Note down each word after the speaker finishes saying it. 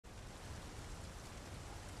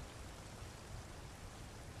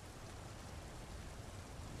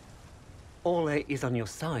Orlais is on your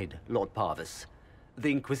side, Lord Parvis.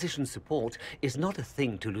 The Inquisition support is not a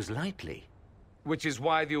thing to lose lightly. Which is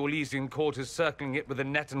why the Orlesian court is circling it with a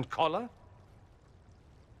net and collar?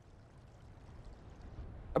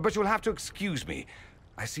 But you'll have to excuse me.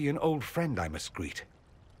 I see an old friend I must greet.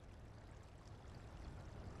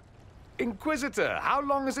 Inquisitor, how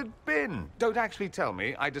long has it been? Don't actually tell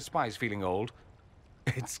me. I despise feeling old.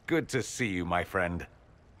 It's good to see you, my friend.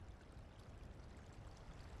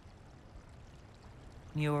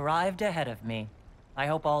 You arrived ahead of me. I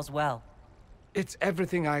hope all's well. It's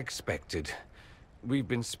everything I expected. We've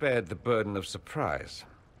been spared the burden of surprise.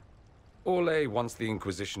 Orlais wants the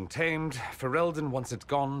Inquisition tamed, Ferelden wants it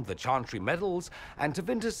gone, the Chantry meddles, and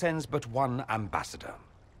Tevinter sends but one ambassador.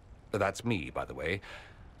 That's me, by the way.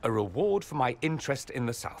 A reward for my interest in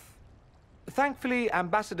the South. Thankfully,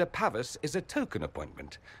 Ambassador Parvis is a token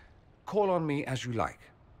appointment. Call on me as you like.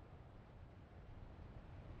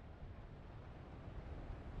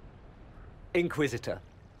 Inquisitor,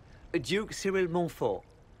 Duke Cyril Montfort,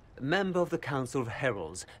 member of the Council of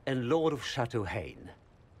Heralds and Lord of Chateau Haine.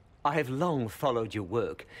 I have long followed your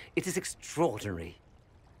work. It is extraordinary.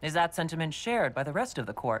 Is that sentiment shared by the rest of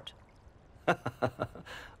the court?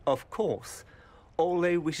 Of course.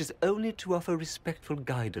 Orlais wishes only to offer respectful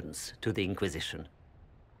guidance to the Inquisition.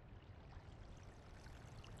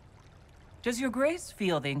 Does your grace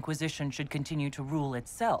feel the Inquisition should continue to rule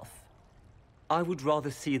itself? I would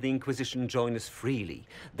rather see the Inquisition join us freely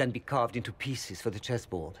than be carved into pieces for the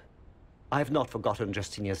chessboard. I have not forgotten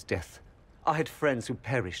Justinia's death. I had friends who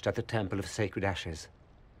perished at the Temple of Sacred Ashes.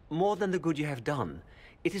 More than the good you have done,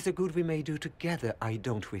 it is a good we may do together I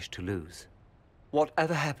don't wish to lose.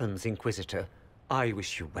 Whatever happens, Inquisitor, I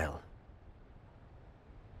wish you well.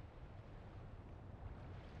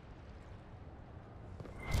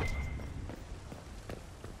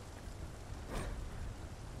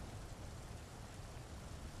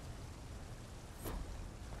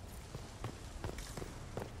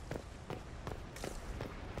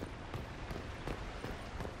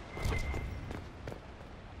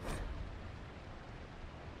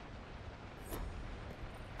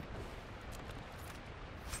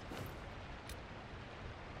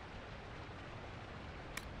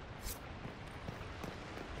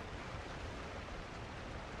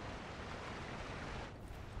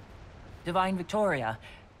 Divine Victoria,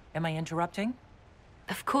 am I interrupting?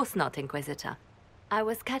 Of course not, Inquisitor. I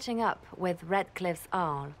was catching up with Redcliffe's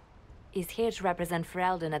Arl. He's here to represent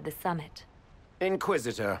Ferelden at the summit.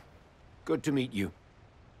 Inquisitor, good to meet you.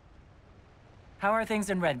 How are things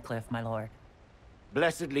in Redcliffe, my lord?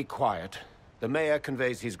 Blessedly quiet. The mayor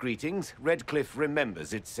conveys his greetings. Redcliffe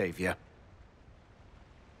remembers its savior.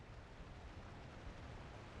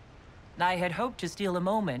 I had hoped to steal a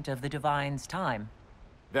moment of the Divine's time.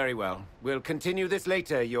 Very well. We'll continue this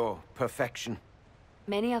later, your perfection.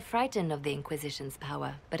 Many are frightened of the Inquisition's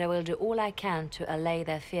power, but I will do all I can to allay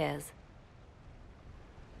their fears.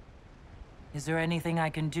 Is there anything I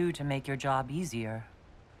can do to make your job easier?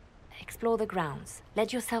 Explore the grounds.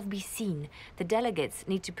 Let yourself be seen. The delegates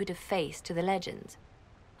need to put a face to the legend.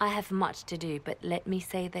 I have much to do, but let me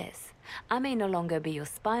say this. I may no longer be your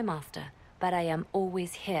spy master, but I am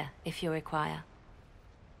always here if you require.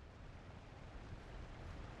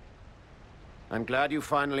 I'm glad you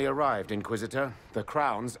finally arrived, Inquisitor. The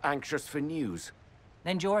Crown's anxious for news.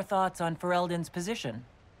 And your thoughts on Ferelden's position?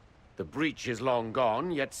 The breach is long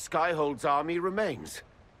gone, yet Skyhold's army remains.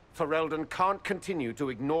 Ferelden can't continue to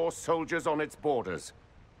ignore soldiers on its borders.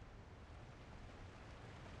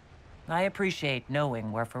 I appreciate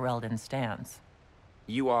knowing where Ferelden stands.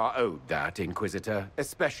 You are owed that, Inquisitor,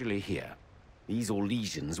 especially here. These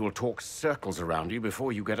Orlesians will talk circles around you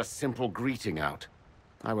before you get a simple greeting out.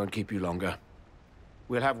 I won't keep you longer.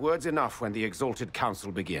 We'll have words enough when the Exalted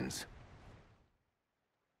Council begins.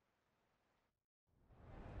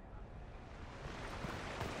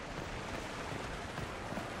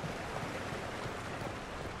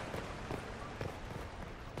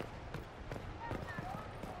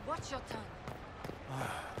 Watch your tongue.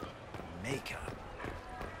 Makeup.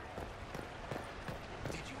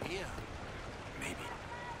 Did you hear? Maybe.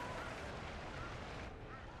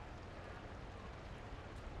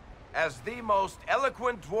 As the most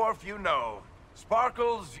eloquent dwarf you know,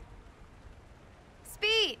 Sparkles...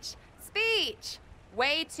 Speech! Speech!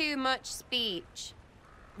 Way too much speech.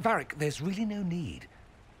 Varric, there's really no need.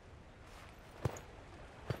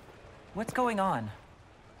 What's going on?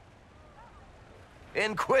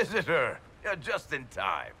 Inquisitor! You're just in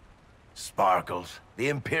time. Sparkles, the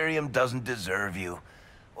Imperium doesn't deserve you.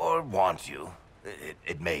 Or want you.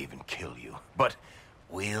 It may even kill you. But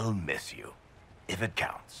we'll miss you. If it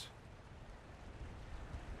counts.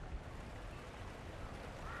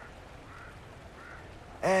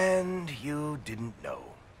 And you didn't know.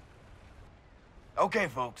 Okay,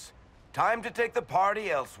 folks. Time to take the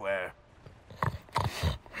party elsewhere.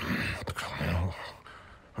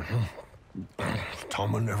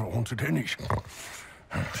 Tom never wanted any.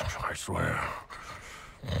 I swear.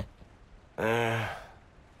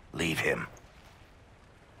 Leave him.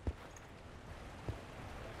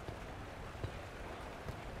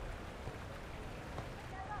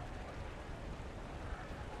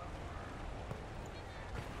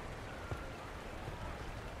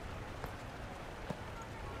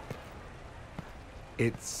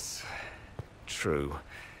 It's true.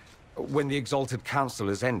 When the Exalted Council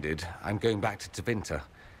has ended, I'm going back to Tevinter.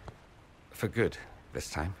 For good, this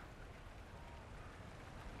time.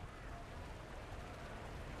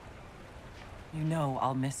 You know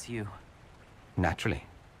I'll miss you. Naturally.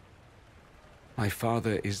 My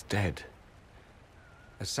father is dead.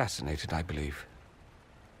 Assassinated, I believe.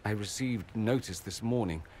 I received notice this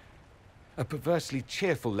morning. A perversely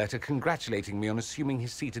cheerful letter congratulating me on assuming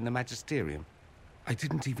his seat in the Magisterium. I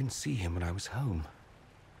didn't even see him when I was home.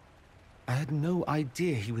 I had no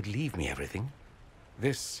idea he would leave me everything.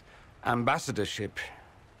 This ambassadorship,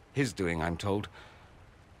 his doing, I'm told.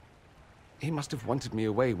 He must have wanted me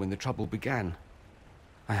away when the trouble began.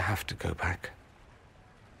 I have to go back.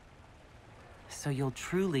 So you'll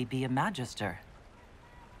truly be a Magister?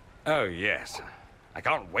 Oh, yes. I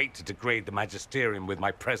can't wait to degrade the Magisterium with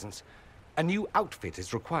my presence. A new outfit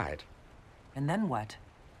is required. And then what?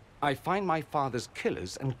 I find my father's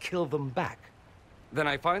killers and kill them back. Then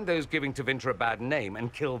I find those giving Tevinter a bad name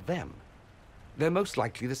and kill them. They're most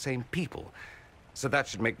likely the same people, so that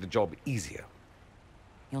should make the job easier.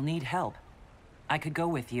 You'll need help. I could go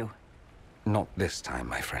with you. Not this time,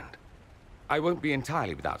 my friend. I won't be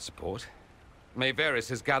entirely without support. Mayveris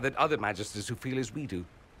has gathered other Magisters who feel as we do.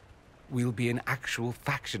 We'll be an actual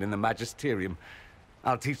faction in the Magisterium.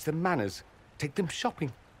 I'll teach them manners, take them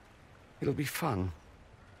shopping. It'll be fun.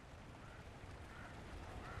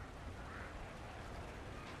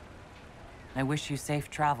 I wish you safe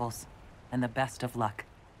travels, and the best of luck.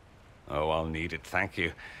 Oh, I'll need it, thank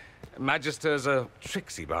you. Magisters are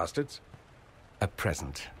tricksy bastards. A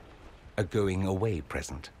present. A going-away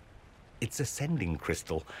present. It's a sending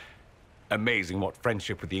crystal. Amazing what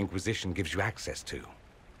friendship with the Inquisition gives you access to.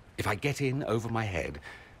 If I get in over my head,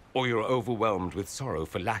 or you're overwhelmed with sorrow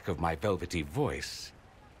for lack of my velvety voice...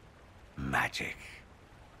 magic.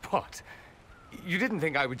 What? You didn't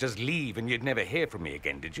think I would just leave and you'd never hear from me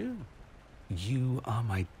again, did you? You are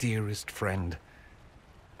my dearest friend.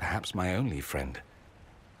 Perhaps my only friend.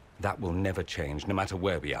 That will never change, no matter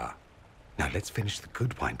where we are. Now let's finish the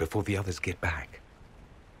good wine before the others get back.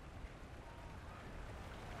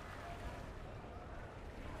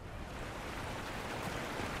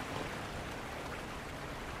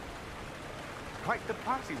 Quite the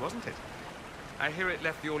party, wasn't it? I hear it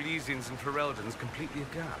left the Orlaisians and Fereldens completely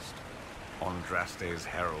aghast. Andraste's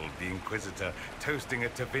herald, the Inquisitor, toasting a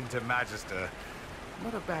Tevinter Magister.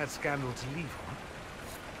 Not a bad scandal to leave on.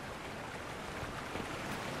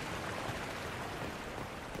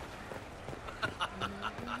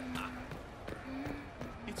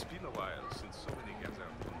 It's been a while since so many gathered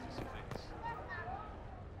on these events.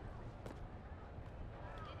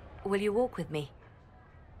 Will you walk with me?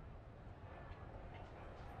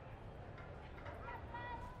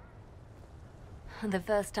 The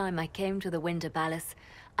first time I came to the Winter Palace,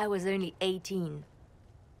 I was only 18.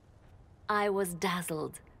 I was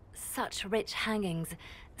dazzled. Such rich hangings,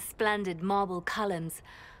 splendid marble columns,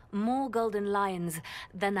 more golden lions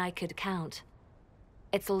than I could count.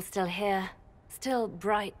 It's all still here, still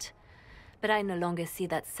bright, but I no longer see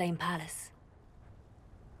that same palace.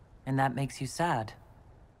 And that makes you sad?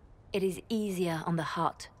 It is easier on the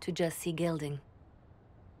heart to just see gilding.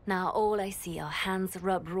 Now all I see are hands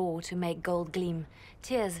rubbed raw to make gold gleam,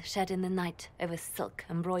 tears shed in the night over silk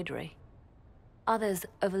embroidery. Others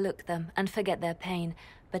overlook them and forget their pain,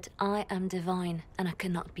 but I am divine and I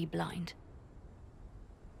cannot be blind.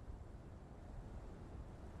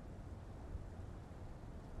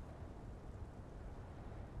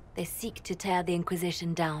 They seek to tear the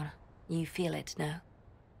Inquisition down. You feel it, no?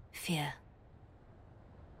 Fear.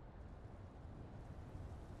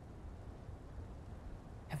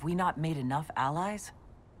 Have we not made enough allies?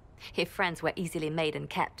 If friends were easily made and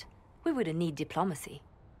kept, we wouldn't need diplomacy.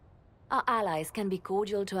 Our allies can be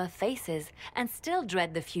cordial to our faces and still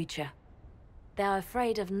dread the future. They are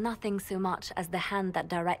afraid of nothing so much as the hand that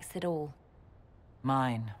directs it all.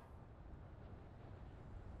 Mine.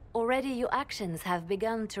 Already your actions have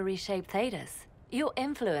begun to reshape Thedus. Your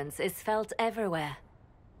influence is felt everywhere.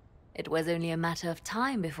 It was only a matter of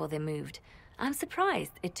time before they moved. I'm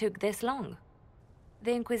surprised it took this long.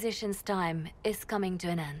 The Inquisition's time is coming to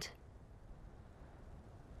an end.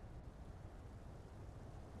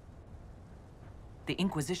 The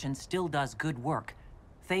Inquisition still does good work.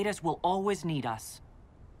 Thedus will always need us.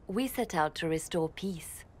 We set out to restore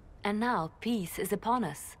peace, and now peace is upon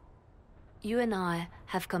us. You and I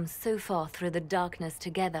have come so far through the darkness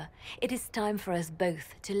together. It is time for us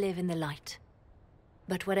both to live in the light.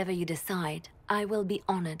 But whatever you decide, I will be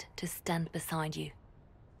honored to stand beside you.